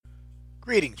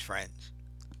Greetings, friends.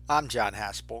 I'm John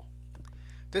Haspel.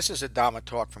 This is a Dhamma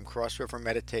talk from Cross River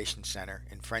Meditation Center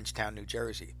in Frenchtown, New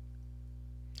Jersey.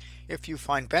 If you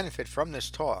find benefit from this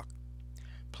talk,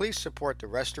 please support the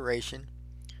restoration,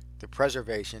 the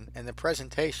preservation, and the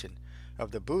presentation of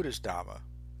the Buddha's Dhamma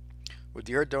with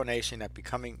your donation at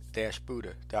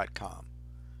becoming-buddha.com.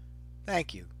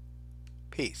 Thank you.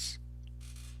 Peace.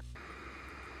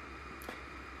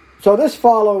 So this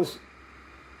follows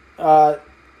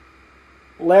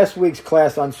last week's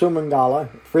class on Sumangala,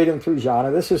 Freedom Through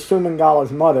Jhana. This is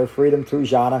Sumangala's mother, Freedom Through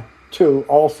Jhana 2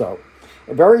 also.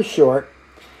 Very short,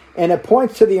 and it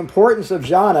points to the importance of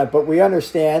jhana, but we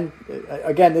understand,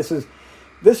 again, this is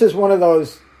one of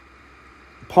those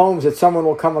poems that someone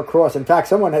will come across. In fact,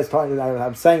 someone has told me,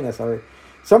 I'm saying this already,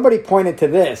 somebody pointed to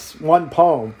this one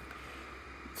poem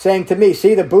saying to me,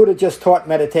 see, the Buddha just taught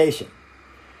meditation.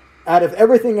 Out of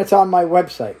everything that's on my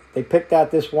website, they picked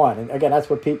out this one. And again, that's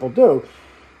what people do.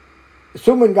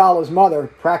 Sumangala's mother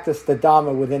practiced the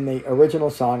Dhamma within the original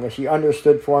Sangha. She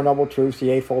understood Four Noble Truths, the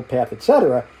Eightfold Path,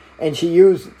 etc. And she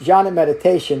used jhana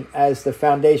meditation as the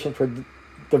foundation for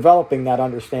developing that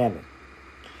understanding.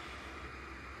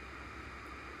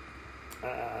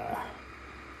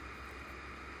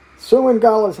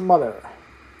 Sumangala's mother.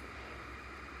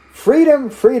 Freedom,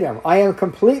 freedom. I am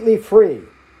completely free.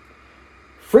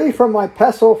 Free from my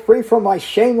pestle, free from my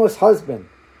shameless husband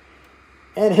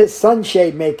and his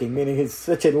sunshade making, meaning he's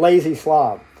such a lazy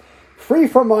slob. Free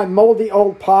from my moldy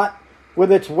old pot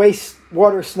with its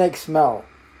wastewater snake smell.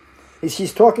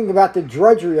 She's talking about the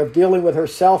drudgery of dealing with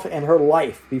herself and her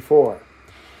life before.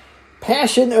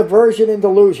 Passion, aversion, and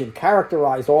delusion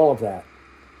characterized all of that.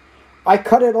 I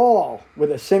cut it all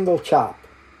with a single chop.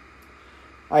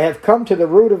 I have come to the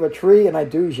root of a tree and I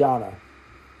do jhana.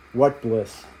 What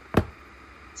bliss.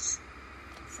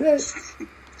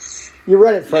 You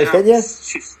read it first, didn't you?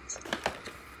 It's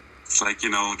like,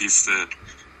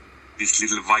 these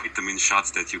little vitamin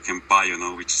shots that you can buy,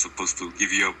 which is supposed to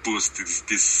give you a boost.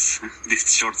 These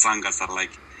short sanghas are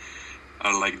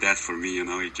like that for me,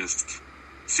 It's just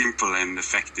simple and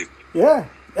effective. Yeah,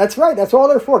 that's right. That's all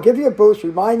they're for. Give you a boost,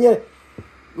 remind you.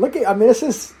 This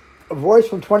is a voice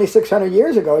from 2,600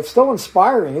 years ago. It's still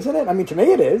inspiring, isn't it? To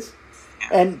me it is.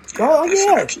 And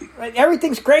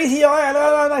everything's crazy.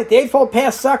 The Eightfold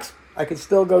Path sucks. I can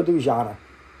still go do jhana.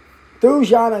 Do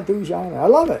jhana, do jhana. I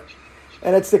love it.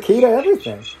 And it's the key to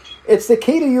everything. It's the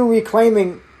key to you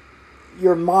reclaiming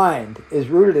your mind is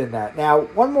rooted in that. Now,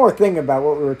 one more thing about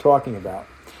what we were talking about.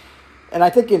 And I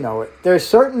think you know it. There's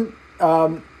certain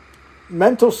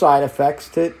mental side effects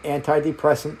to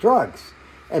antidepressant drugs.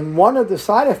 And one of the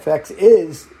side effects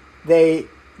is they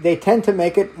tend to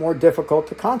make it more difficult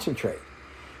to concentrate.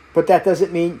 But that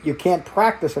doesn't mean you can't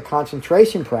practice a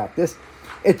concentration practice.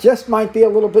 It just might be a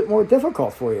little bit more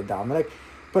difficult for you, Dominic.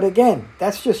 But again,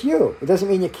 that's just you. It doesn't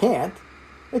mean you can't.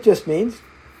 It just means,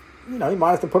 you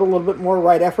might have to put a little bit more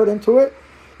right effort into it.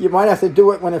 You might have to do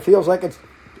it when it feels like it's,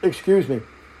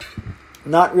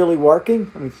 not really working.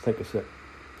 Let me just take a sip.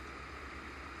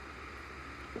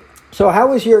 So how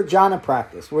was your jhana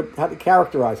practice? How to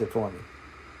characterize it for me?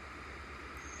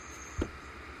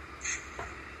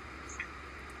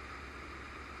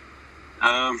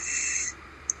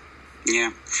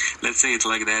 Let's say it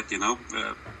like that,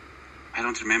 I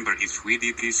don't remember if we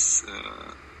did this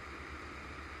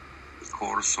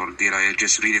course or did I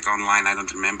just read it online, I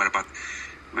don't remember, but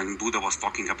when Buddha was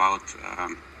talking about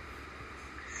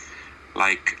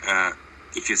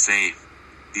if you say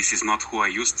this is not who I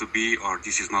used to be or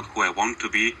this is not who I want to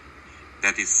be,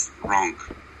 that is wrong.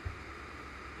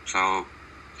 So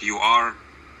you are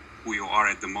who you are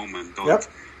at the moment. Don't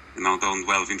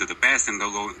delve into the past and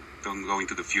don't go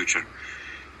into the future.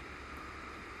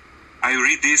 I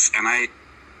read this and I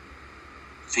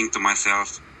think to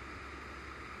myself,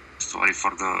 sorry for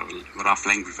the rough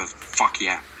language, but fuck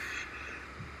yeah.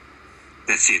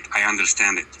 That's it. I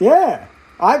understand it. Yeah.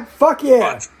 I'm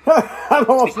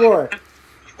all for it.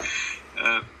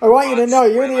 I want you to know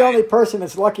you're the only person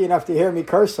that's lucky enough to hear me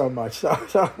curse so much.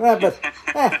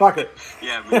 Fuck it.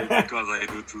 Yeah, maybe because I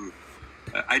do too.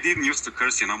 I didn't used to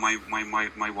curse, my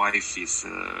wife is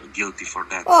guilty for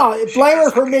that. Oh, blame her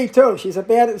for me too. She's a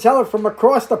bad, tell her from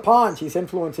across the pond she's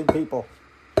influencing people.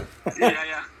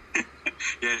 Yeah.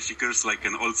 Yeah, she cursed like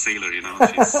an old sailor,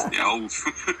 she's old.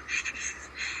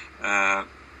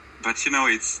 But,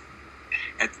 it's,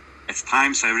 at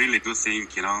times I really do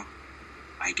think, I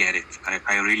get it.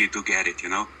 I really do get it,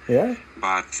 Yeah.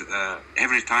 But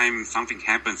every time something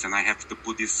happens and I have to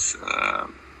put this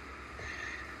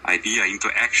idea into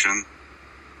action,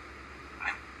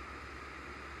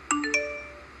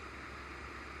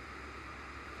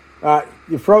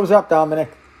 You froze up, Dominic.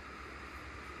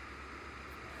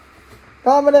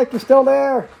 Dominic, you still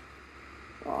there?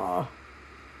 Aw.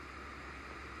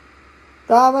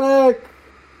 Dominic!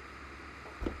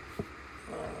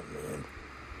 Oh, man.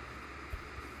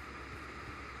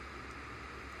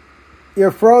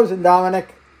 You're frozen,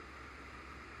 Dominic.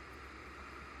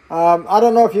 I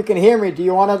don't know if you can hear me. Do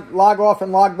you want to log off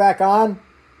and log back on?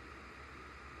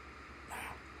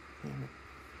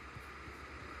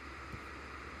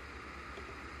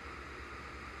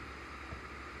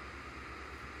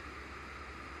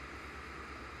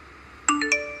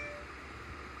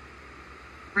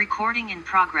 Recording in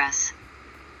progress.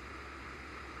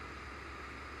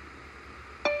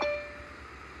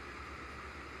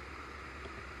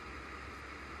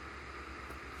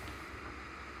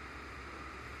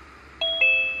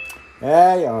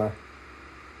 There you are.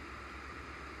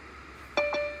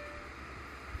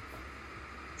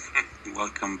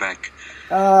 Welcome back.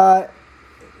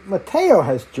 Matteo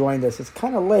has joined us. It's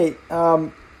kind of late.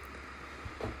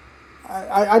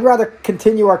 I'd rather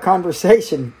continue our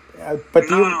conversation. But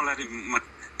No, let him.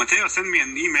 Matteo sent me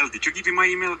an email. Did you give him my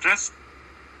email address?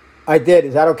 I did.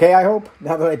 Is that okay, I hope?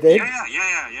 Now that I did?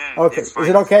 Yeah. Okay. Is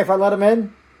it okay if I let him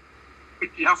in?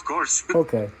 Yeah, of course.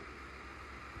 Okay.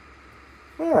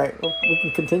 All right. Well, we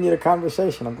can continue the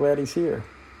conversation. I'm glad he's here.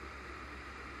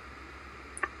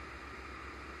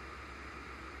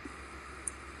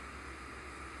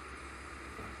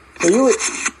 So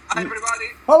Hi,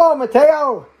 everybody. Hello,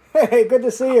 Matteo. Hey, good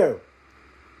to see you.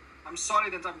 I'm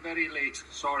sorry that I'm very late.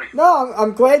 Sorry. No,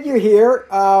 I'm glad you're here.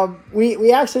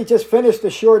 We actually just finished the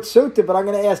short sutta, but I'm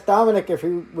going to ask Dominic if he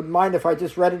would mind if I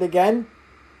just read it again.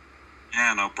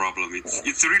 Yeah, no problem.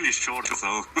 It's really short,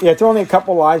 so. Yeah, it's only a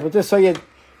couple lines, but just so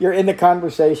you're in the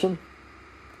conversation.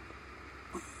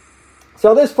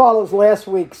 So this follows last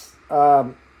week's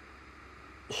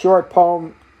short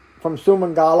poem from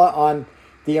Sumangala on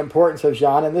the importance of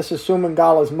jhana, and this is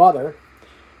Sumangala's mother,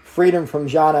 freedom from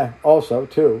jhana also,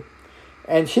 too.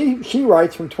 And she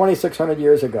writes from 2,600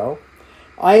 years ago,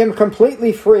 I am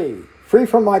completely free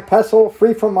from my pestle,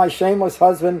 free from my shameless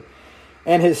husband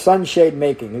and his sunshade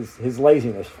making, his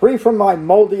laziness, free from my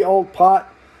moldy old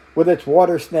pot with its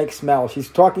water snake smell. She's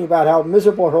talking about how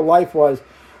miserable her life was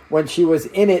when she was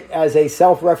in it as a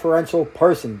self-referential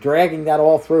person, dragging that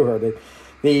all through her.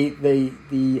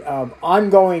 The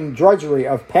ongoing drudgery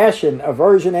of passion,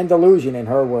 aversion, and delusion, in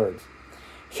her words.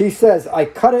 She says, I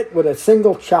cut it with a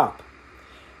single chop.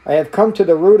 I have come to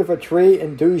the root of a tree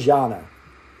and do jhana.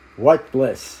 What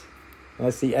bliss. And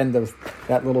that's the end of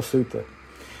that little sutta.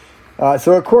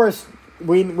 So, of course,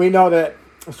 we know that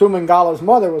Sumangala's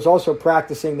mother was also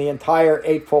practicing the entire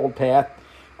Eightfold Path,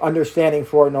 understanding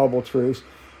Four Noble Truths,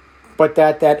 but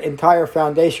that entire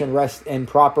foundation rests in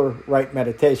proper right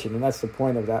meditation, and that's the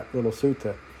point of that little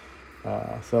sutta.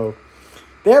 So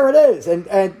there it is.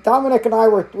 And Dominic and I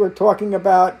were talking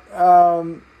about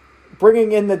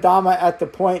bringing in the Dhamma at the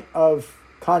point of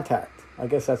contact. I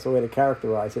guess that's the way to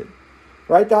characterize it.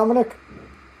 Right, Dominic?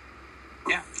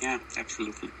 Yeah,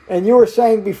 absolutely. And you were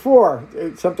saying before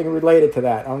something related to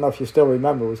that. I don't know if you still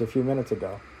remember. It was a few minutes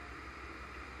ago.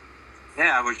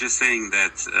 Yeah, I was just saying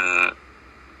that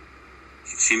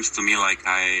it seems to me like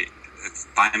I at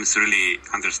times really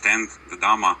understand the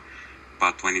Dhamma,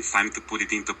 but when it's time to put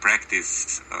it into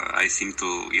practice, I seem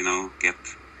to, get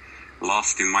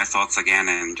lost in my thoughts again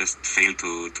and just fail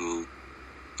to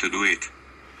do it.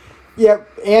 Yeah,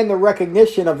 and the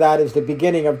recognition of that is the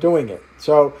beginning of doing it.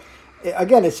 So,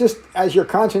 again, it's just as your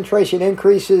concentration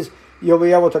increases, you'll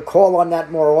be able to call on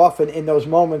that more often in those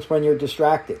moments when you're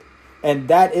distracted. And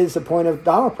that is the point of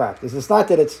Dhamma practice. It's not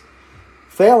that it's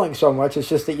failing so much, it's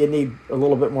just that you need a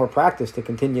little bit more practice to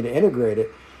continue to integrate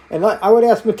it. And I would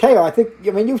ask Matteo,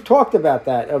 you've talked about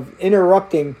that, of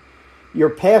interrupting your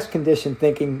past conditioned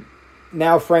thinking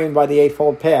now framed by the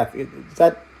Eightfold Path.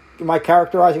 Am I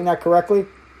characterizing that correctly?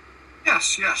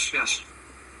 Yes.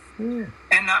 Yeah.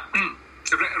 And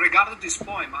regarding this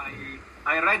poem,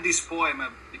 I read this poem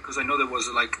because I know there was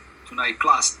tonight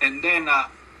class, and then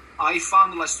I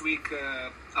found last week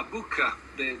a book,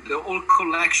 the whole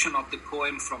collection of the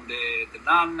poem from the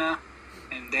nun,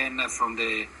 and then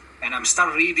and I'm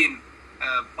start reading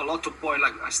a lot of poems.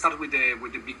 Like I start with the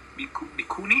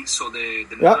bhikkhuni, so the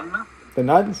nun. The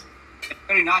nuns.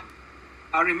 Very nice.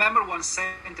 I remember one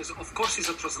sentence. Of course, it's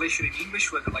a translation in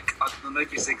English, where I don't know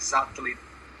if it's exactly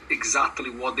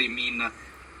what they mean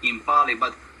in Pali,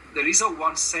 but there is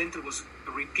one sentence was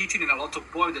repeated in a lot of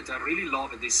poems that I really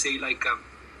love. They say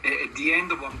at the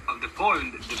end of the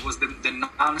poem, there was the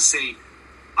nun say,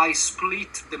 "I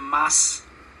split the mass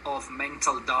of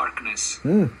mental darkness."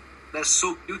 That's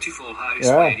so beautiful how you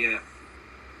say it. Yeah.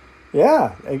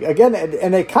 Yeah, again,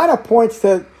 and it kind of points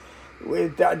to,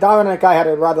 Dominic and I had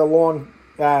a rather long,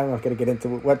 I'm not going to get into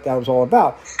what that was all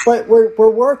about, but we're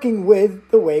working with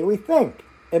the way we think.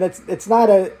 And it's not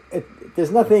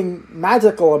there's nothing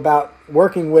magical about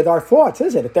working with our thoughts,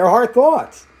 is it? They're our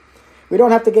thoughts. We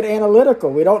don't have to get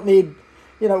analytical. We don't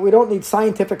need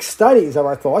scientific studies of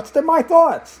our thoughts. They're my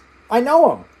thoughts. I know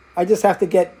them. I just have to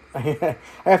get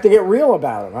real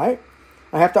about them, right?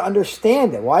 I have to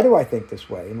understand it. Why do I think this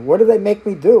way? And what do they make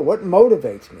me do? What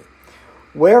motivates me?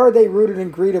 Where are they rooted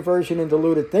in greed, aversion, and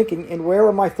deluded thinking? And where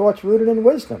are my thoughts rooted in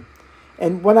wisdom?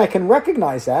 And when I can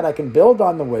recognize that, I can build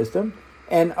on the wisdom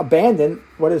and abandon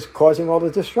what is causing all the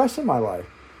distress in my life.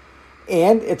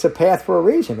 And it's a path for a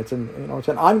reason. It's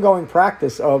an ongoing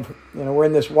practice of, we're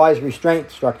in this wise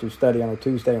restraint structured study on our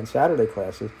Tuesday and Saturday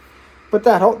classes. But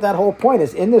that whole point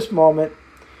is, in this moment,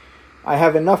 I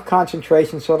have enough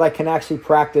concentration so that I can actually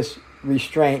practice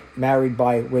restraint married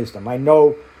by wisdom. I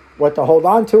know what to hold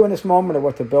on to in this moment or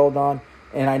what to build on,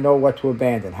 and I know what to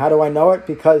abandon. How do I know it?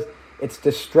 Because it's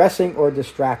distressing or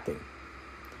distracting.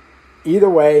 Either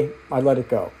way, I let it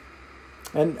go.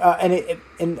 And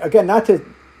again, not to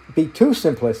be too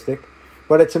simplistic,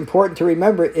 but it's important to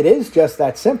remember it is just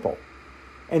that simple.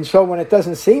 And so when it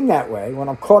doesn't seem that way, when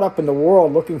I'm caught up in the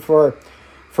world looking for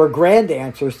grand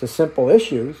answers to simple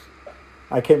issues,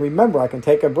 I can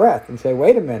take a breath and say,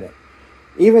 wait a minute.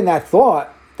 Even that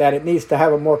thought that it needs to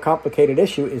have a more complicated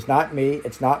issue is not me,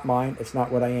 it's not mine, it's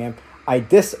not what I am. I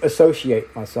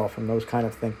disassociate myself from those kind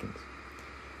of thinkings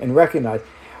and recognize.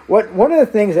 One of the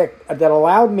things that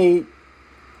allowed me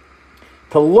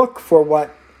to look for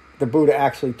what the Buddha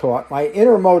actually taught, my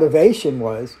inner motivation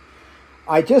was,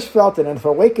 I just felt that if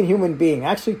an awakened human being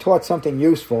actually taught something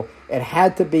useful, it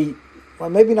had to be, well,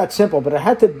 maybe not simple, but it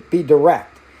had to be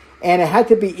direct. And it had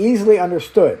to be easily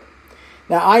understood.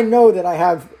 Now, I know that I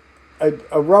have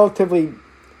a relatively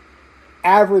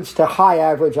average to high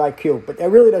average IQ, but that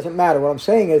really doesn't matter. What I'm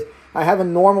saying is I have a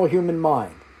normal human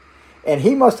mind. And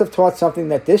he must have taught something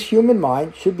that this human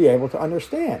mind should be able to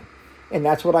understand. And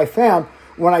that's what I found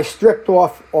when I stripped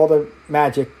off all the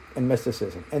magic and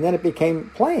mysticism. And then it became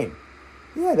plain.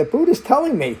 Yeah, the Buddha's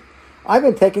telling me. I've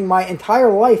been taking my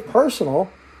entire life personally,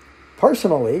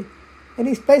 and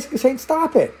he's basically saying,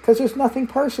 stop it, because there's nothing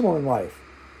personal in life,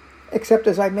 except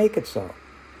as I make it so.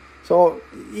 So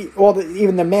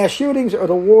even the mass shootings or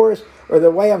the wars or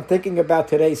the way I'm thinking about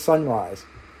today's sunrise,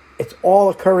 it's all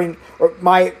occurring, or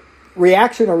my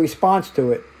reaction or response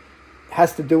to it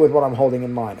has to do with what I'm holding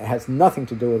in mind. It has nothing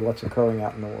to do with what's occurring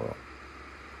out in the world.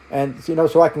 And,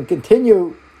 so I can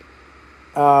continue,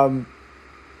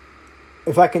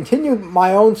 if I continue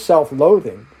my own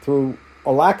self-loathing through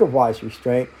a lack of wise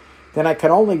restraint, then I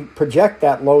can only project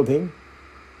that loathing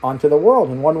onto the world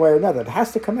in one way or another. It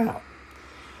has to come out.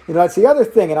 It's the other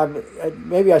thing, and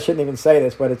maybe I shouldn't even say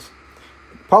this, but it's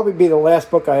probably be the last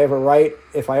book I ever write,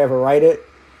 if I ever write it.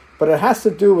 But it has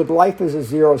to do with life as a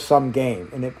zero-sum game.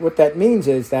 And what that means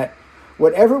is that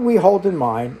whatever we hold in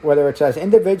mind, whether it's as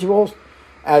individuals,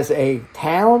 as a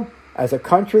town, as a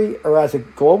country, or as a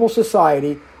global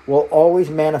society, will always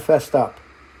manifest up.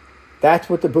 That's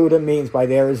what the Buddha means by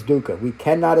there is dukkha. We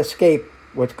cannot escape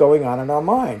what's going on in our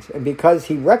minds. And because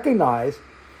he recognized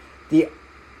the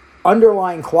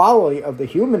underlying quality of the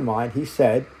human mind, he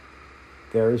said,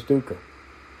 there is dukkha.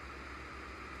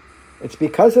 It's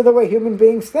because of the way human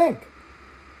beings think.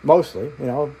 Mostly,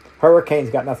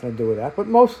 hurricanes got nothing to do with that, but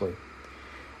mostly.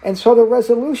 And so the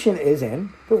resolution is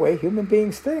in the way human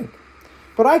beings think.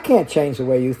 But I can't change the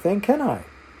way you think, can I?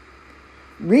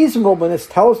 Reasonableness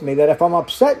tells me that if I'm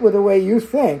upset with the way you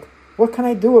think, what can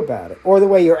I do about it? Or the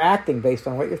way you're acting based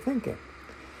on what you're thinking.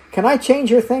 Can I change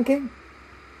your thinking?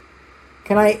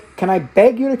 Can I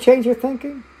beg you to change your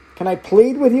thinking? Can I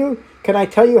plead with you? Can I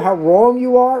tell you how wrong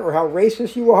you are, or how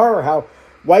racist you are, or how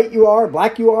white you are,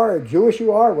 black you are, or Jewish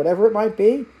you are, whatever it might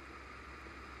be?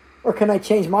 Or can I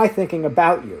change my thinking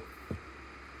about you?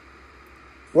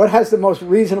 What has the most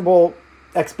reasonable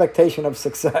expectation of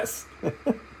success?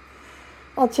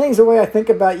 I'll change the way I think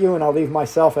about you, and I'll leave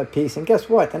myself at peace. And guess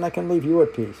what? Then I can leave you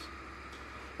at peace.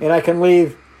 And I can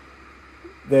leave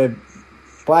the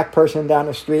black person down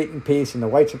the street in peace, and the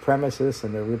white supremacist,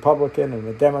 and the Republican, and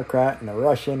the Democrat, and the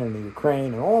Russian, and the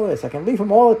Ukraine, and all this. I can leave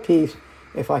them all at peace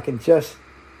if I can just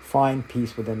find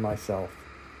peace within myself.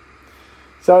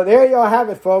 So there you have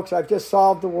it, folks. I've just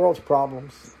solved the world's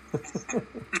problems.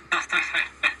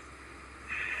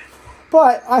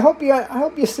 But I hope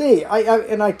you see.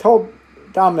 I told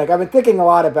Dominic, I've been thinking a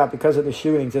lot about, because of the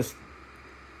shooting, just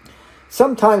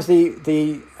sometimes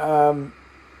the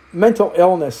mental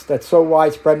illness that's so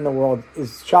widespread in the world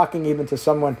is shocking even to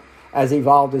someone as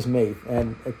evolved as me.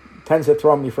 And tends to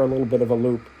throw me for a little bit of a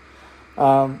loop.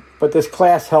 But this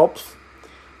class helps,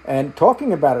 and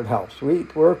talking about it helps.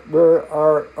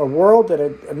 We're a world that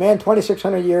a man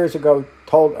 2,600 years ago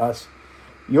told us,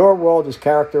 your world is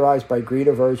characterized by greed,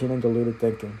 aversion, and deluded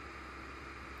thinking.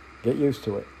 Get used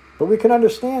to it. But we can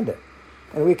understand it,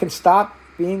 and we can stop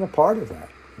being a part of that.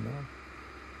 You know?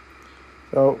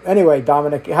 So anyway,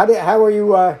 Dominic, how are you?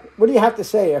 What do you have to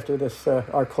say after this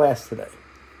our class today?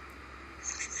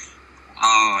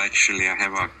 Oh, actually, I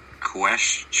have a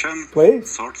question.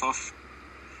 Please. Sort of.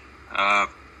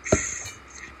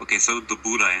 Okay, so the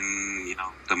Buddha and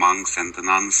the monks and the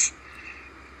nuns,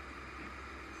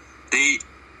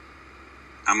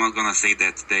 I'm not gonna say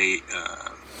that they.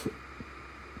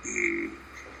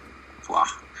 Wow,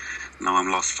 now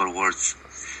I'm lost for words.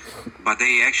 But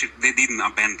they didn't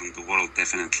abandon the world,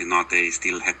 definitely not. They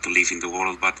still had to live in the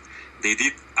world, but they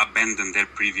did abandon their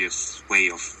previous way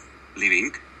of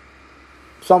living.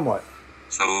 Somewhat.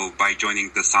 So by joining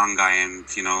the Sangha and,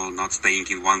 not staying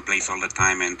in one place all the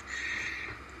time. And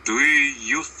do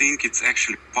you think it's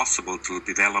actually possible to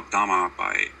develop Dhamma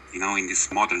by, in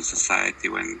this modern society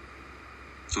when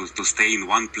to stay in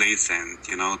one place and,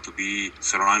 to be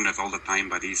surrounded all the time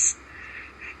by this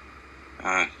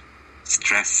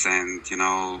stress and,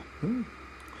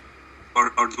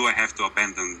 or do I have to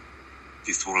abandon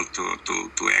this world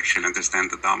to actually understand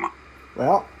the Dhamma?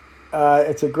 Well,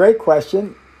 it's a great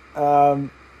question.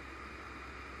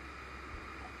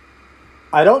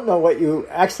 I don't know what you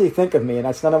actually think of me, and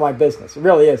that's none of my business. It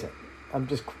really isn't. I'm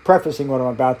just prefacing what I'm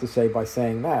about to say by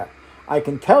saying that. I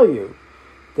can tell you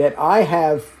that I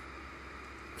have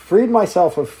freed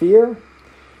myself of fear,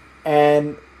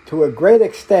 and to a great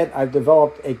extent, I've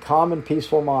developed a calm and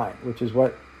peaceful mind, which is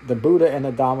what the Buddha and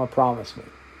the Dhamma promised me.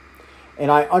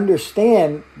 And I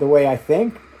understand the way I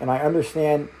think, and I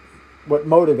understand what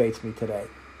motivates me today.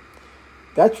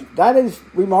 That is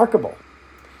remarkable.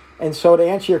 And so to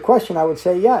answer your question, I would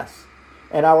say yes.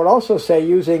 And I would also say,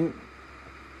 using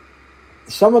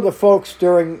some of the folks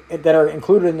that are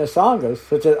included in the Sanghas,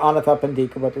 such as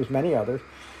Anathapindika, but there's many others,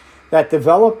 that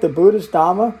developed the Buddha's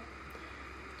Dhamma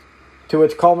to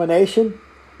its culmination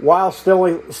while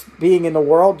still being in the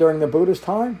world during the Buddha's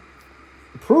time,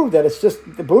 prove that it's just,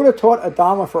 the Buddha taught a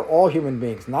Dhamma for all human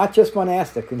beings, not just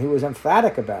monastic, and he was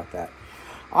emphatic about that.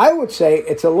 I would say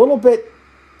it's a little bit,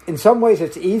 in some ways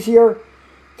it's easier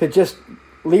to just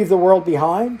leave the world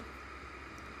behind,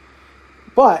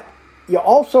 but you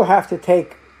also have to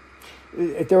take,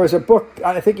 there was a book,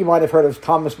 I think you might have heard of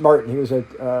Thomas Merton. He was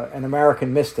an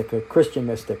American mystic, a Christian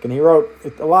mystic, and he wrote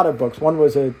a lot of books. One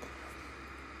was a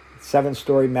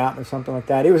 7-Story Mountain or something like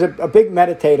that. He was a big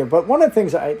meditator, but one of the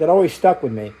things that always stuck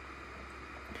with me,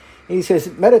 he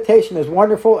says, meditation is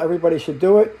wonderful, everybody should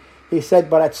do it. He said,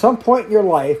 but at some point in your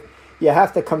life, you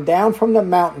have to come down from the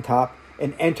mountaintop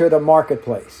and enter the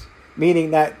marketplace.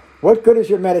 Meaning that, what good is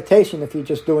your meditation if you're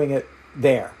just doing it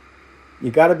there?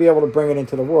 You got to be able to bring it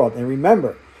into the world. And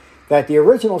remember that the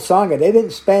original Sangha, they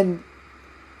didn't spend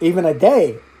even a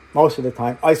day, most of the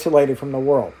time, isolated from the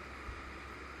world.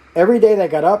 Every day they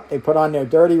got up, they put on their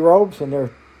dirty robes and their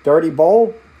dirty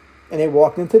bowl, and they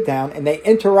walked into town, and they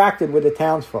interacted with the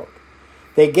townsfolk.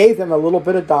 They gave them a little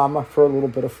bit of Dhamma for a little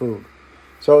bit of food.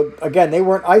 So again, they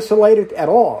weren't isolated at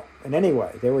all in any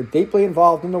way. They were deeply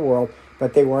involved in the world,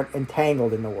 but they weren't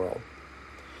entangled in the world.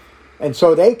 And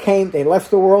so they left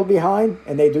the world behind,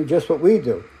 and they do just what we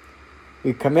do.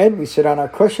 We come in, we sit on our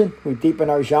cushion, we deepen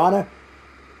our jhana,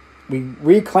 we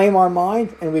reclaim our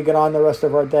mind, and we get on the rest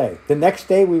of our day. The next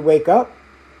day we wake up,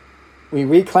 we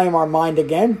reclaim our mind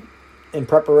again in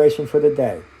preparation for the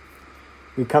day.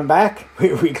 We come back,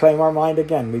 we reclaim our mind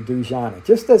again, we do jhana.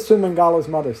 Just as Sumangala's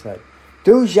mother said,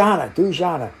 do jhana, do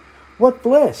jhana. What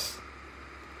bliss!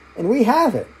 And we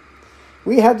have it.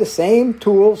 We have the same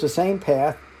tools, the same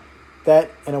path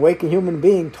that an awakened human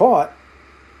being taught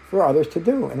for others to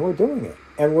do, and we're doing it.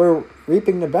 And we're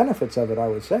reaping the benefits of it, I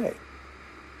would say,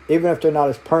 even if they're not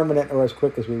as permanent or as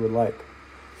quick as we would like.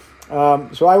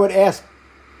 So I would ask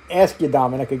you,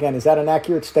 Dominic, again, is that an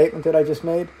accurate statement that I just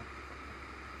made?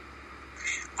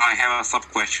 I have a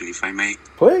sub-question, if I may.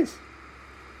 Please.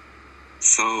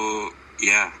 So,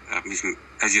 yeah,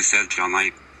 as you said, John,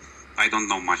 I don't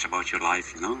know much about your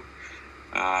life,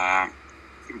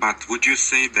 but would you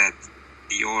say that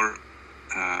your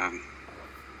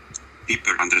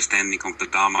deeper understanding of the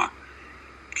Dhamma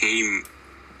came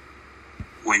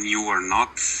when you were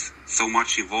not so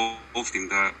much involved in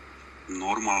the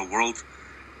normal world?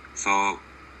 So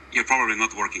you're probably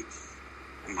not working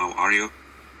now, are you?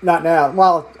 Not now.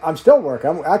 Well, I'm still working.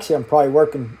 I'm probably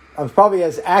working. I'm probably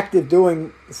as active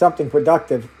doing something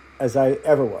productive as I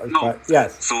ever was. No. But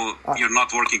yes. So you're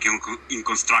not working in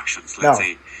constructions, let's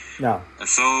say. No.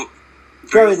 So do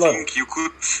Very you little. think you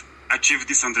could achieve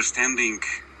this understanding,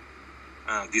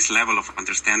 this level of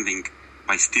understanding,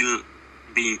 by still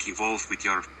being involved with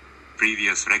your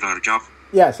previous regular job?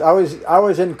 Yes, I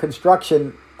was in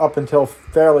construction up until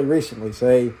fairly recently.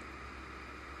 Say,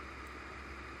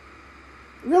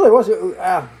 really wasn't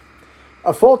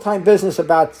a full-time business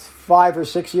about 5 or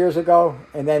 6 years ago,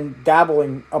 and then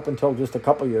dabbling up until just a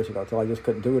couple years ago, till I just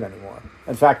couldn't do it anymore.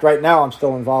 In fact, right now I'm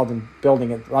still involved in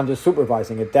building it. I'm just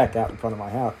supervising a deck out in front of my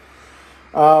house.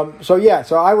 So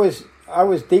I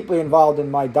was deeply involved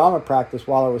in my Dharma practice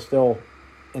while I was still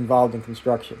involved in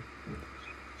construction.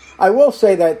 I will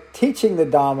say that teaching the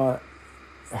Dhamma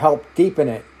helped deepen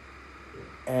it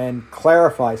and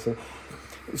clarify it.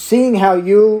 Seeing how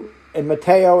you and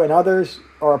Matteo and others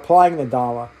are applying the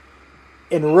Dhamma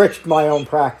enriched my own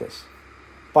practice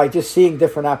by just seeing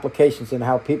different applications and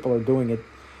how people are doing it,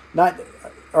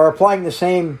 are applying the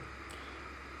same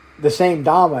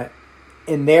Dhamma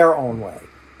in their own way,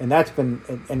 and that's been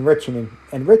enriching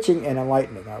and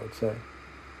enlightening, I would say.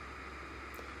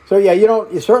 So yeah,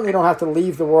 you certainly don't have to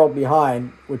leave the world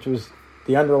behind, which was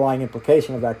the underlying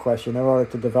implication of that question, in order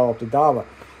to develop the Dhamma.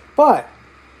 But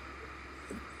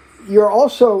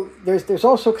there's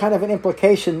also kind of an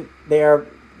implication there.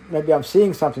 Maybe I'm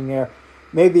seeing something there.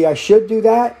 Maybe I should do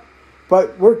that.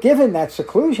 But we're given that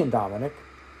seclusion, Dominic.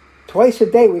 Twice a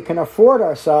day we can afford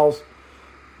ourselves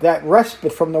that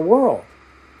respite from the world.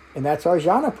 And that's our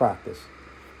jhana practice.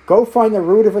 Go find the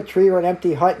root of a tree or an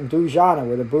empty hut and do jhana,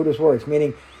 were the Buddha's words,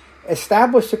 meaning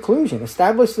establish seclusion.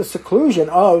 Establish the seclusion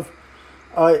of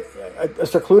a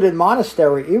secluded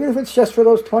monastery, even if it's just for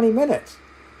those 20 minutes.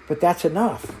 But that's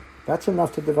enough. That's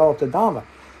enough to develop the Dhamma.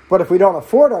 But if we don't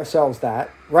afford ourselves that,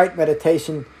 right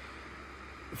meditation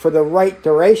for the right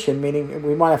duration, meaning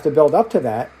we might have to build up to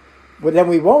that, well, then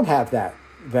we won't have that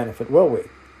benefit, will we?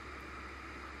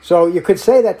 So you could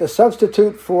say that the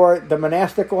substitute for the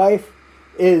monastic life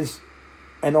is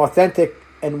an authentic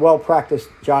and well-practiced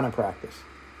jhana practice.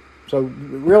 So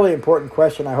really important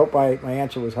question. I hope my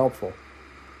answer was helpful.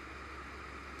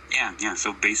 Yeah.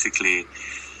 So basically,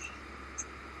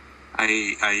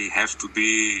 I have to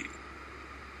be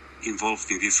involved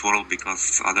in this world,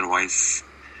 because otherwise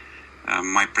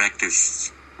my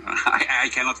practice, I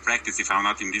cannot practice if I'm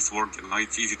not in this world.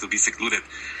 It's easy to be secluded.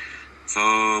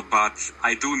 So, but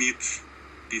I do need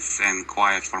peace and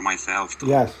quiet for myself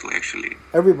to actually.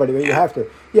 Everybody, you have to.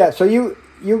 Yeah. So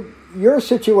your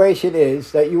situation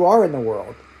is that you are in the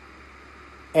world,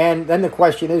 and then the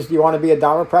question is, do you want to be a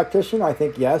Dharma practitioner? I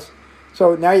think yes.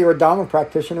 So now you're a Dharma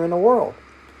practitioner in the world.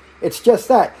 It's just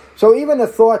that. So even the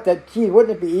thought that, gee,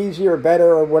 wouldn't it be easier or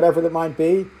better or whatever that might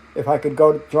be if I could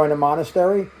go join a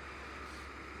monastery?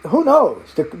 Who knows?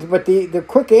 But the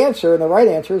quick answer and the right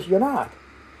answer is you're not.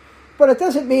 But it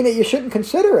doesn't mean that you shouldn't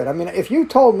consider it. I mean, if you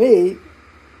told me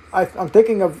I'm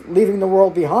thinking of leaving the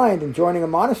world behind and joining a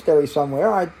monastery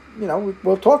somewhere,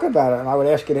 we'll talk about it, and I would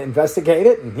ask you to investigate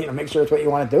it and make sure it's what you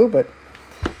want to do.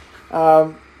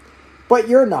 But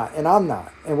you're not, and I'm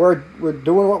not, and we're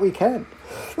doing what we can.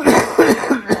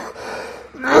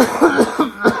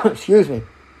 Excuse me.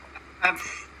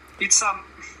 It's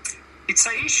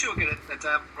an issue that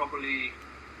I probably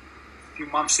a few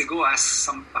months ago asked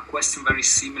a question very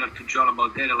similar to John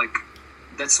about that.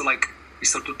 We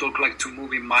start to talk to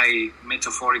move in my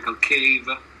metaphorical cave,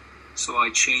 so I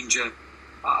change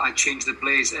the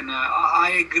place, and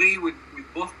I agree with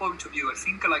both points of view. I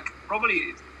think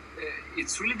probably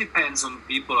it really depends on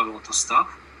people, a lot of stuff.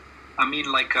 I mean,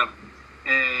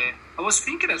 I was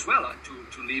thinking as well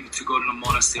to leave, to go to a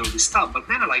monastery, all this stuff, but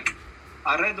then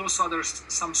I read also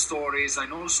some stories. I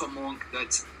know some monk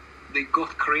that they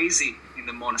got crazy in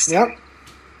the monastery. Yep.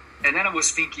 And then I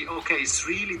was thinking, okay, it's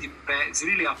really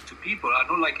up to people. I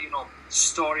know,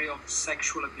 story of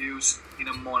sexual abuse in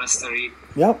a monastery.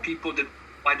 Yep. People that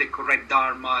by the correct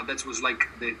Dharma, that was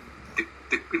the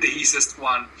easiest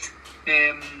one.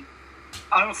 I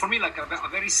don't know, for me, a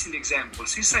very silly example.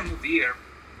 Since I moved here,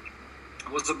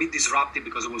 I was a bit disrupted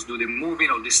because I was doing the moving,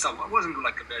 all this stuff. I wasn't doing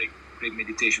a very great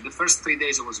meditation. The first 3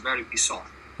 days I was very pissed off.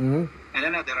 Mm-hmm. And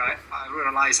then I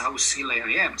realized how silly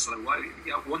I am. So I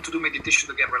want to do meditation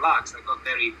to get relaxed. I got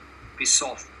very pissed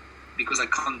off because I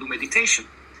can't do meditation.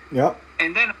 Yeah.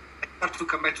 And then I started to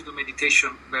come back to do meditation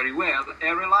very well.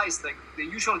 I realized the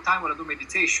usual time when I do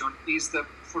meditation is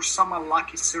for some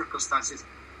unlucky circumstances,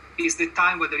 is the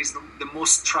time where there is the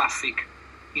most traffic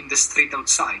in the street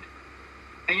outside.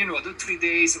 And I do 3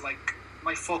 days,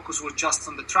 my focus was just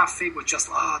on the traffic, was just,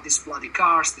 these bloody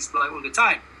cars, all the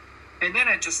time. And then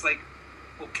I just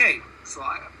okay, so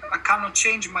I cannot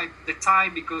change the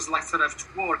time because later I have to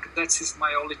work. That is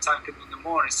my only time can be in the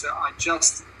morning. So I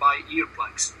just buy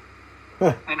earplugs.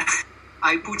 And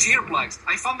I put earplugs.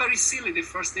 I found very silly the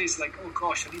first days, like, oh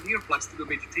gosh, I need earplugs to do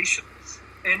meditation.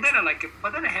 And then I like it,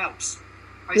 but then it helps.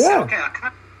 I said, okay, I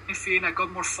can't in, I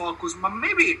got more focus. But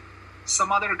maybe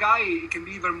some other guy can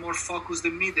be even more focused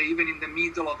than me. That even in the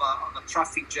middle of a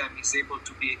traffic jam is able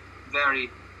to be very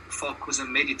focused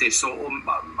and meditate. So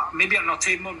maybe I'm not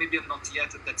able, maybe I'm not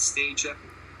yet at that stage.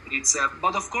 It's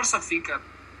but of course I think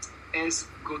as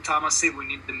Gautama said, we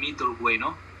need the middle way,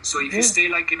 no? So if you stay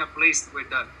like in a place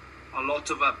with a lot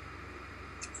of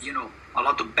a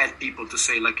lot of bad people, to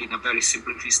say like in a very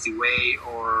simplistic way,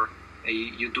 or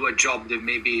you do a job that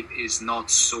maybe is not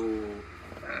so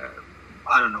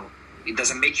I don't know, it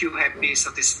doesn't make you happy,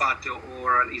 satisfied,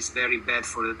 or is very bad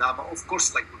for the Dharma, of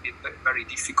course, like would be very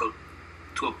difficult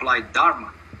to apply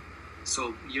Dharma.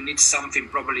 So you need something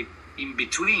probably in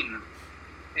between.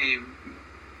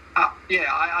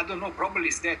 I don't know, probably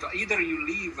it's that. Either you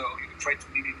live or you try to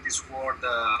live in this world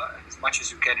as much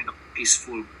as you can in a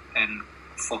peaceful and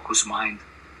focused mind.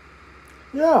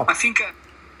 Yeah. I think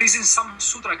there's in some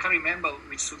sutra, I can't remember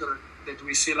which sutra, that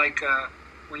we say like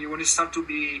when you start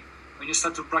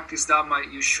to practice Dharma,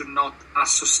 you should not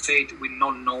associate with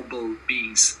non-noble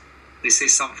beings. They say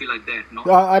something like that, no?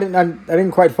 Well, I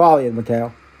didn't quite follow you,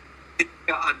 Matteo.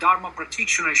 A Dharma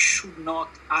practitioner should not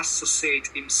associate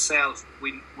himself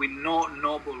with no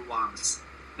noble ones.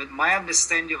 But my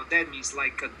understanding of that means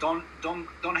like don't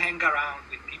hang around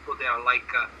with people that are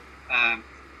like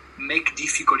make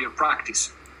difficult your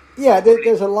practice. Yeah,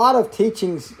 there's a lot of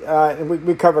teachings, and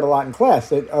we covered a lot in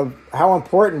class, of how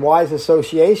important wise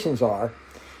associations are.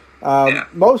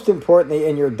 Most importantly,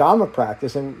 in your Dhamma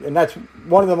practice, and that's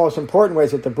one of the most important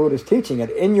ways that the Buddha is teaching it.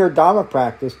 In your Dhamma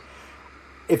practice,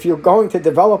 if you're going to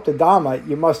develop the Dhamma,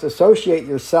 you must associate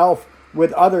yourself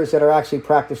with others that are actually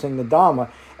practicing the Dhamma,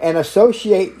 and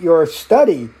associate your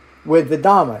study with the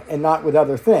Dhamma and not with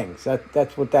other things.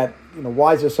 That's what that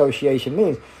wise association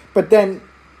means. But then,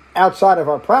 outside of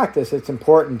our practice, it's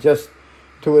important just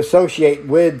to associate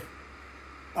with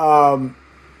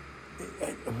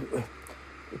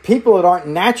people that aren't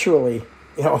naturally,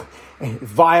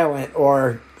 violent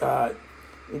or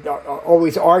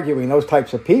always arguing. Those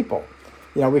types of people.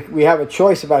 We have a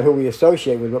choice about who we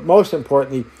associate with, but most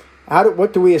importantly,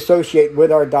 what do we associate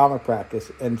with our Dhamma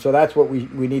practice? And so that's what we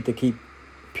need to keep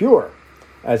pure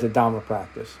as a Dhamma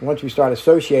practice. Once we start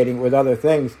associating with other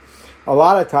things, a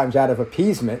lot of times out of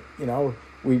appeasement,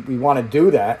 we want to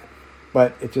do that,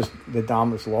 but it's just the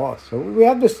Dhamma's lost. So we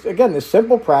have this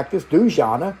simple practice, do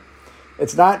jhana.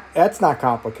 That's not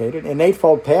complicated. An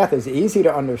Eightfold Path is easy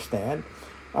to understand.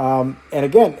 And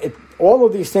again, all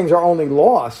of these things are only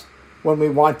lost when we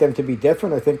want them to be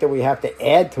different or think that we have to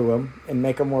add to them and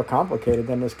make them more complicated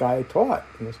than this guy taught.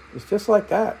 And it's just like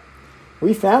that.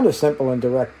 We found a simple and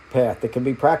direct path that can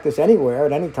be practiced anywhere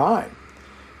at any time.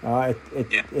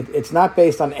 It's not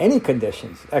based on any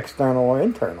conditions, external or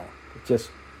internal. It's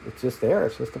just there.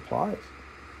 It just applies.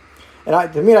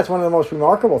 And to me, that's one of the most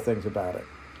remarkable things about it.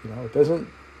 It doesn't.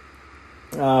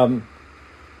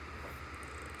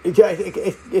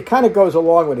 It kind of goes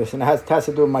along with this, and it has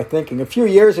to do with my thinking. A few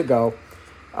years ago,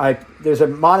 there's a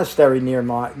monastery near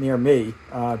me.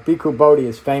 Bhikkhu Bodhi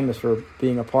is famous for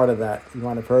being a part of that. You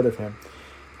might have heard of him.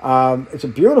 It's a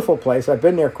beautiful place. I've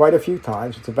been there quite a few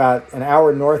times. It's about an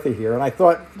hour north of here, and I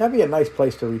thought that'd be a nice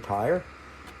place to retire.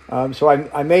 So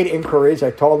I made inquiries.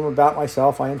 I told them about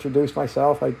myself. I introduced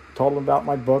myself. I told them about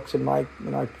my books and I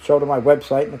showed them my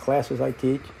website and the classes I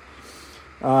teach.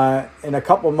 And a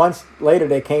couple of months later,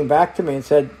 they came back to me and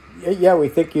said, "Yeah, we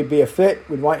think you'd be a fit.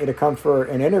 We'd want you to come for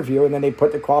an interview." And then they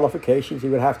put the qualifications. I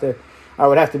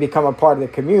would have to become a part of the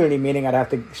community, meaning I'd have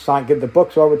to give the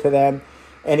books over to them.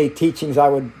 Any teachings I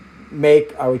would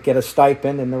make, I would get a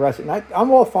stipend, and the rest. And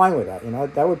I'm all fine with that.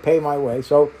 That would pay my way.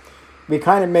 So we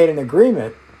kind of made an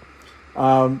agreement.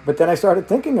 But then I started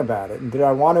thinking about it, and did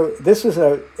I want to?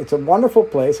 It's a wonderful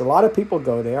place. A lot of people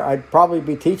go there. I'd probably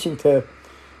be teaching to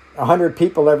 100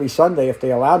 people every Sunday if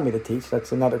they allowed me to teach.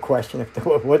 That's another question,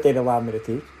 what they'd allow me to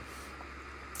teach.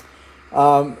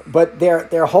 But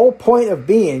their whole point of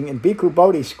being, and Bhikkhu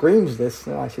Bodhi screams this,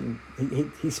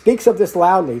 he speaks of this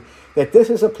loudly, that this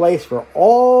is a place for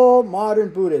all modern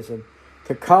Buddhism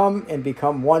to come and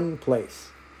become one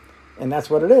place. And that's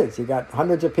what it is. You got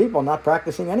hundreds of people not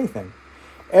practicing anything.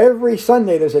 Every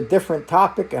Sunday there's a different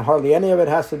topic, and hardly any of it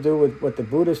has to do with what the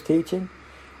Buddha's teaching.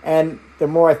 And the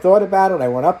more I thought about it, I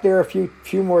went up there a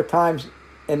few more times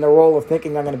in the role of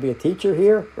thinking I'm going to be a teacher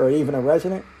here, or even a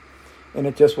resident, and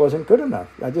it just wasn't good enough.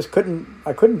 I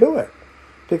couldn't do it.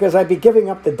 because I'd be giving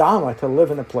up the Dhamma to live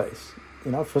in a place.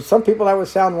 You know, for some people that would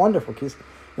sound wonderful, because,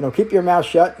 you know, keep your mouth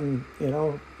shut and, you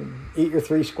know, and eat your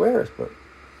 3 squares. But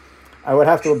I would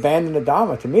have to abandon the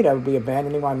Dhamma. To me, that would be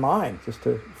abandoning my mind just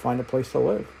to find a place to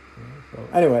live. You know?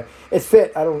 So anyway, it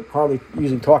fit. I don't hardly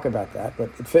usually talk about that, but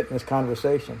it fit in this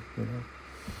conversation. You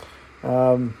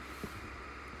know.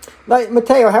 Like,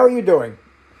 Matteo, how are you doing?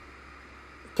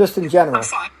 Just in general. I'm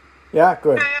fine. Yeah,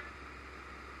 good. Yeah.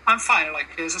 I'm fine.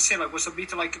 Like, as I said, I was a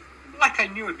bit like I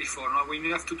knew it before. You know? When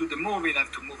you have to do the movie, you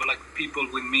have to move like people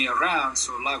with me around.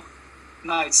 So like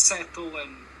now it's settled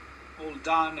and all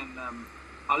done, and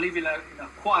I live in a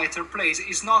quieter place.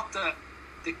 It's not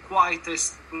the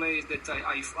quietest place that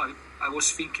I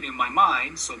was thinking in my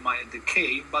mind. So the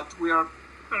cave, but we're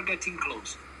getting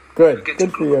close. Good.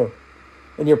 Good for you.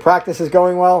 And your practice is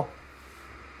going well?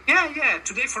 Yeah.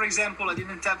 Today, for example, I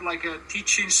didn't have like a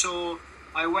teaching, so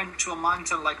I went to a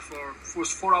mountain like for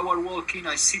 4-hour walking.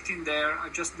 I sit in there. I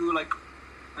just do like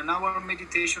an hour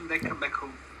meditation, then come back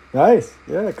home. Nice.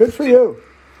 Yeah, good for you.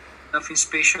 Nothing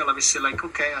special. I was say like,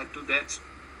 okay, I do that.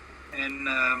 And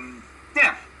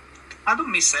yeah, I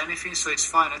don't miss anything, so it's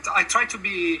fine. I try to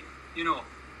be, you know,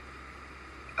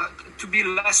 to be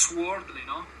less worldly, you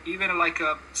know, even like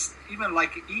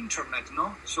internet, you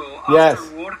know. So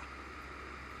after work,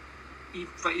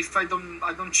 if I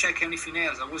don't check anything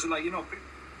else, I was like, you know,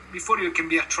 before you can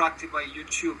be attracted by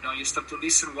YouTube, now you start to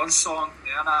listen one song,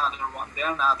 then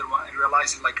another one, and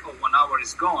realize like, oh, 1 hour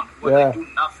is gone. I do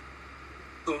nothing.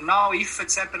 So now, if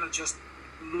it's happened, I just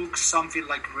look something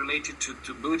like related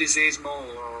to Buddhism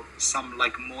or some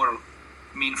like more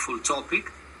meaningful topic,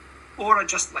 or I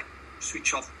just like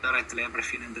switch off directly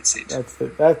everything, and that's it.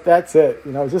 That's it.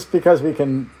 You know, just because we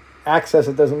can access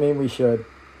it doesn't mean we should.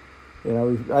 You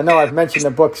know, I know I've mentioned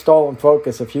the book Stolen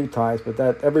Focus a few times, but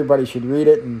that everybody should read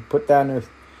it and put down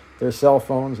their cell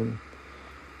phones and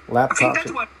laptops. I think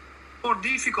that was more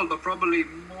difficult, but probably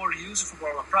more useful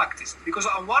for our practice. Because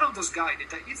I'm one of those guys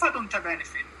that if I don't have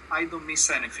anything, I don't miss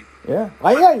anything. Yeah.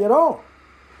 You don't.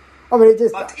 I mean, it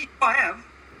just. But if I have,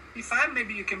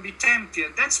 maybe you can be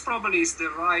tempted. That's probably is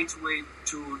the right way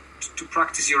to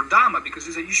practice your Dhamma, because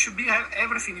you should have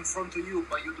everything in front of you,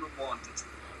 but you don't want it.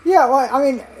 Yeah, well, I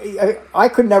mean, I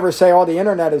could never say, the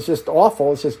internet is just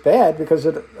awful, it's just bad, because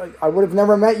I would have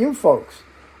never met you folks.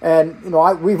 And, you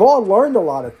know, we've all learned a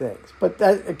lot of things. But,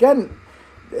 that, again,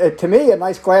 to me, a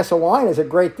nice glass of wine is a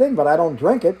great thing, but I don't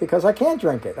drink it because I can't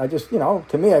drink it. I just, you know,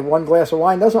 to me, 1 glass of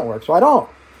wine doesn't work, so I don't.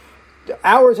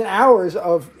 Hours and hours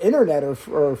of internet or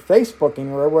Facebooking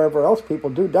or whatever else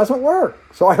people do doesn't work,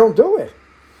 so I don't do it.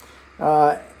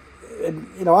 And,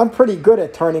 you know, I'm pretty good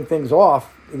at turning things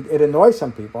off. It annoys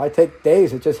some people. I take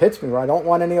days, it just hits me where I don't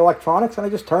want any electronics, and I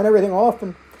just turn everything off,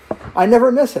 and I never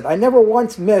miss it. I never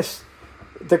once miss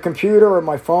the computer or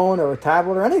my phone or a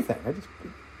tablet or anything.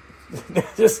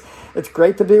 It's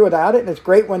great to be without it, and it's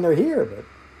great when they're here, but,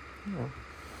 you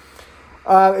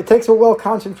know. It takes a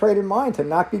well-concentrated mind to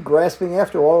not be grasping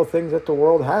after all the things that the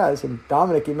world has. And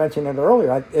Dominic, you mentioned it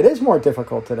earlier, it is more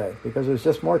difficult today because there's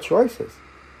just more choices.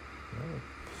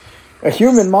 A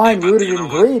human mind rooted in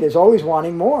greed is always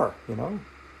wanting more, you know.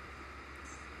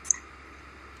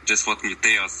 Just what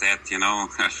Matteo said, you know,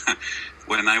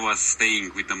 when I was staying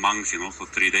with the monks, you know, for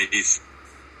 3 days,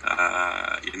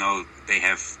 you know, they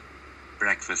have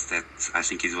breakfast at, I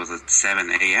think it was at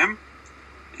 7 a.m.,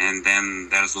 and then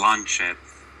there's lunch at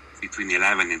between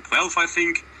 11 and 12, I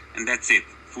think, and that's it.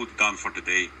 Food done for the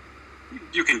day.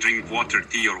 You can drink water,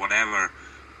 tea, or whatever.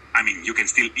 I mean, you can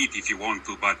still eat if you want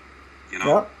to, but, you know.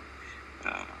 Yeah.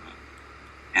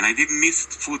 And I didn't miss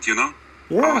food, you know.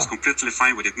 Yeah. I was completely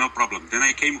fine with it, no problem. Then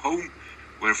I came home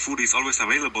where food is always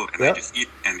available, and I just eat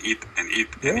and eat and eat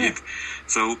and eat.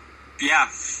 So, yeah,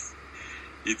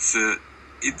 it's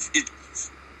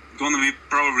going to be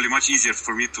probably much easier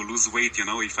for me to lose weight, you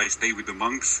know, if I stay with the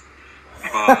monks.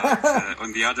 But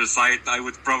on the other side, I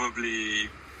would probably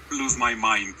lose my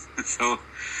mind. So,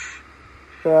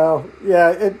 well, yeah,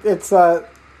 it's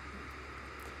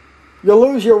you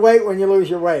lose your weight when you lose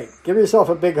your weight. Give yourself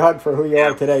a big hug for who you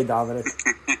are today, Dominic.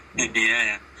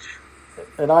 Yeah.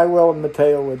 And I will, and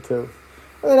Matteo would too.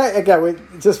 I mean, again,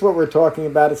 just what we're talking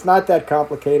about, it's not that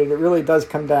complicated. It really does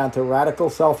come down to radical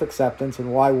self-acceptance,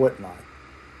 and why wouldn't I?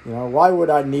 You know, why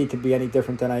would I need to be any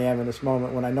different than I am in this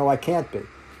moment when I know I can't be?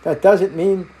 That doesn't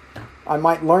mean I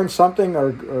might learn something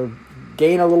or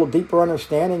gain a little deeper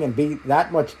understanding and be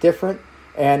that much different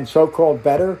and so-called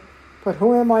better, but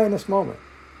who am I in this moment?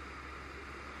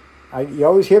 You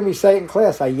always hear me say it in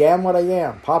class, I am what I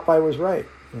am. Popeye was right.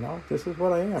 You know, this is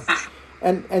what I am.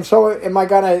 And so am I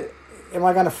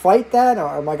gonna fight that,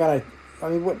 or am I gonna I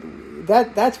mean,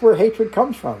 that's where hatred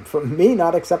comes from me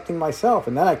not accepting myself,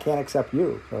 and then I can't accept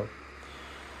you. So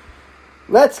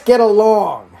let's get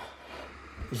along,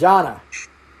 Jana.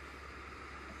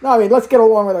 No, I mean, let's get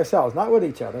along with ourselves, not with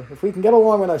each other. If we can get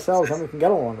along with ourselves, then we can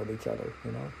get along with each other,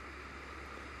 you know.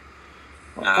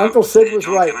 Uncle Sid was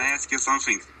John, right. Can I ask you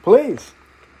something? Please.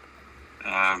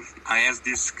 I asked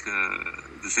the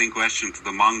same question to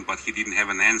the monk, but he didn't have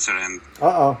an answer, and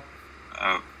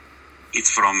it's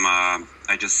from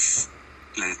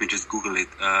let me just Google it,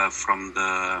 from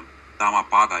the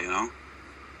Dhammapada, you know.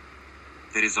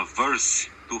 There is a verse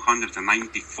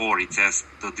 294. It says,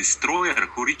 "The destroyer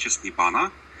who reaches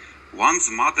Nibbana, one's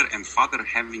mother and father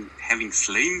having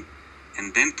slain,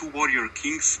 and then 2 warrior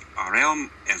kings, a realm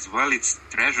as well its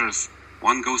treasures,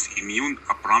 one goes immune,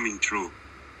 upraming true."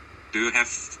 Do you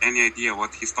have any idea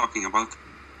what he's talking about?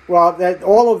 Well,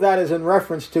 all of that is in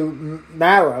reference to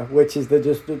Mara, which is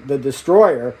the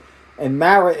destroyer, and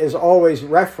Mara is always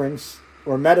reference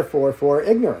or metaphor for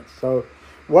ignorance. So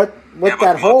what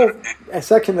that whole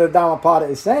section of the Dhammapada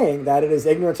is saying, that it is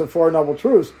ignorance of Four Noble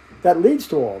Truths that leads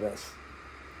to all this.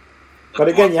 But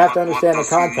again, you have to understand the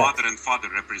context. What does mother and father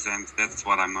represent? That's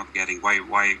what I'm not getting. Why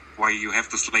you have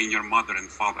to slay your mother and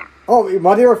father? Oh,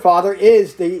 mother or father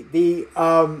is the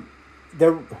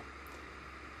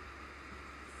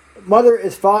mother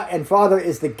is and father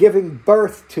is the giving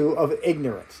birth to of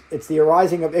ignorance. It's the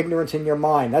arising of ignorance in your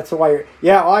mind. That's why.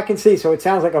 I can see. So it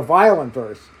sounds like a violent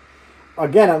verse.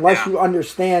 Again, unless you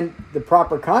understand the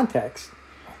proper context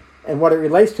and what it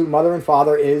relates to, mother and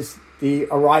father is the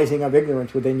arising of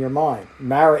ignorance within your mind.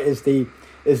 Mara is the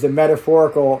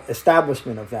metaphorical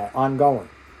establishment of that, ongoing.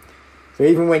 So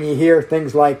even when you hear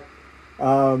things like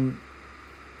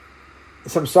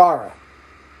samsara,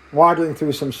 wandering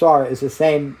through samsara is the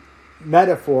same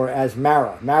metaphor as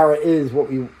Mara. Mara is what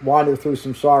we wander through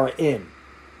samsara in.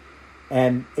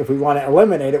 And if we want to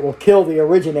eliminate it, we'll kill the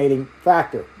originating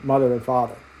factor, mother and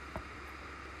father.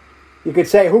 You could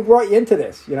say, who brought you into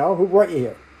this? You know, who brought you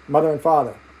here? Mother and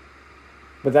father.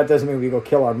 But that doesn't mean we go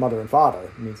kill our mother and father.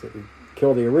 It means that we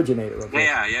kill the originator of it.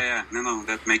 Yeah. No,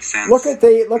 that makes sense. Look at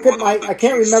my. I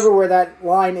can't remember where that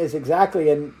line is exactly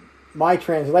in my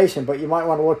translation, but you might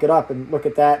want to look it up and look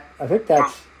at that. I think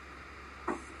that's.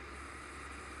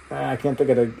 I can't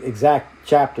think of the exact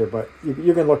chapter, but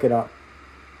you can look it up.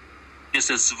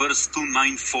 Yes, it's verse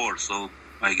 294. So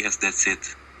I guess that's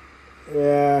it.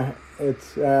 Yeah,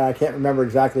 it's. I can't remember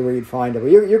exactly where you'd find it, but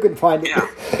you can find it. Yeah.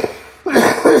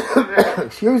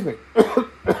 Excuse me.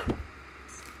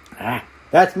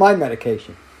 That's my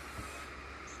medication.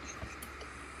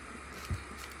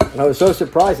 I was so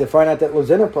surprised to find out that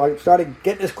lisinopril started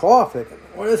getting this cough. Like,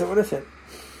 what is it?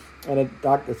 And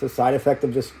it's a side effect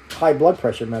of just high blood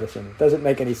pressure medicine. It doesn't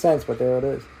make any sense, but there it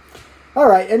is. All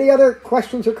right, any other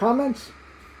questions or comments?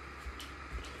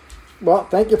 Well,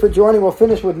 thank you for joining. We'll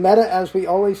finish with metta as we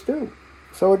always do.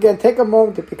 So again, take a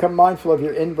moment to become mindful of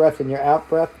your in-breath and your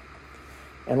out-breath,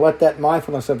 and let that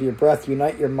mindfulness of your breath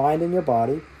unite your mind and your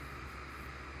body.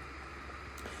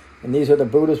 And these are the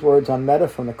Buddha's words on metta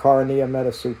from the Karaniya Metta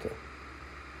Sutta.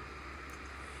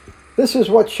 This is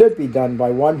what should be done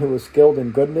by one who is skilled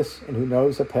in goodness and who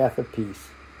knows the path of peace.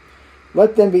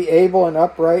 Let them be able and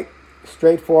upright,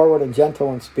 straightforward and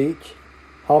gentle in speech,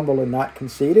 humble and not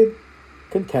conceited,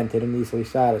 contented and easily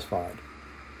satisfied,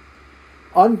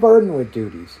 unburdened with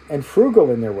duties and frugal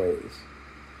in their ways,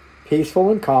 peaceful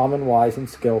and calm and wise and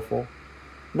skillful,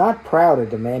 not proud or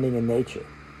demanding in nature.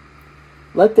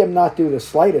 Let them not do the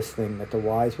slightest thing that the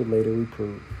wise would later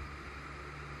reprove.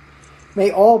 May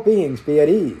all beings be at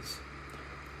ease,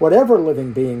 whatever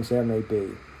living beings there may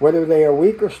be, whether they are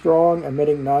weak or strong,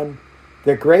 omitting none,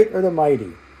 the great or the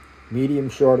mighty, medium,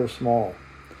 short, or small,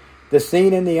 the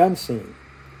seen and the unseen,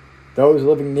 those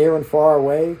living near and far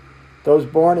away, those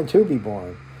born and to be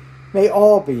born. May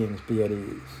all beings be at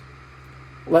ease.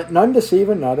 Let none deceive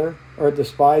another or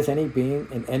despise any being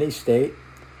in any state.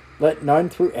 Let none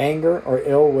through anger or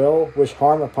ill will wish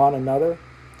harm upon another.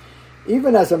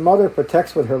 Even as a mother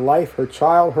protects with her life her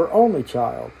child, her only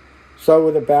child, so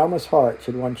with a boundless heart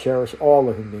should one cherish all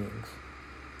living beings.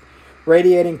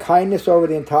 Radiating kindness over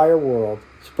the entire world,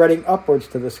 spreading upwards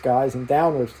to the skies and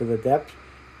downwards to the depths,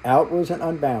 outwards and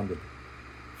unbounded,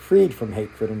 freed from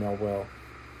hatred and ill will.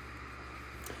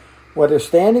 Whether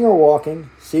standing or walking,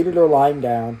 seated or lying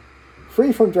down,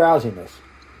 free from drowsiness,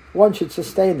 one should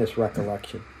sustain this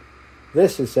recollection.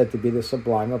 This is said to be the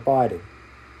sublime abiding.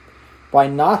 By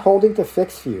not holding to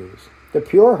fixed views, the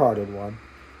pure-hearted one,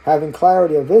 having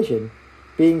clarity of vision,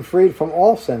 being freed from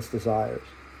all sense desires,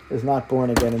 is not born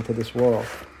again into this world.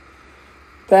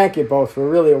 Thank you both for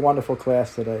really a wonderful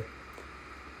class today.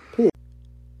 Peace.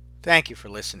 Thank you for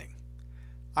listening.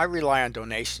 I rely on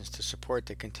donations to support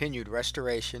the continued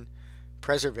restoration,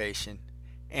 preservation,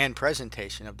 and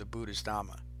presentation of the Buddha's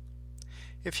Dhamma.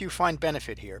 If you find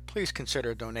benefit here, please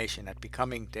consider a donation at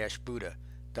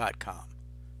becoming-buddha.com.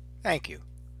 Thank you.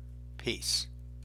 Peace.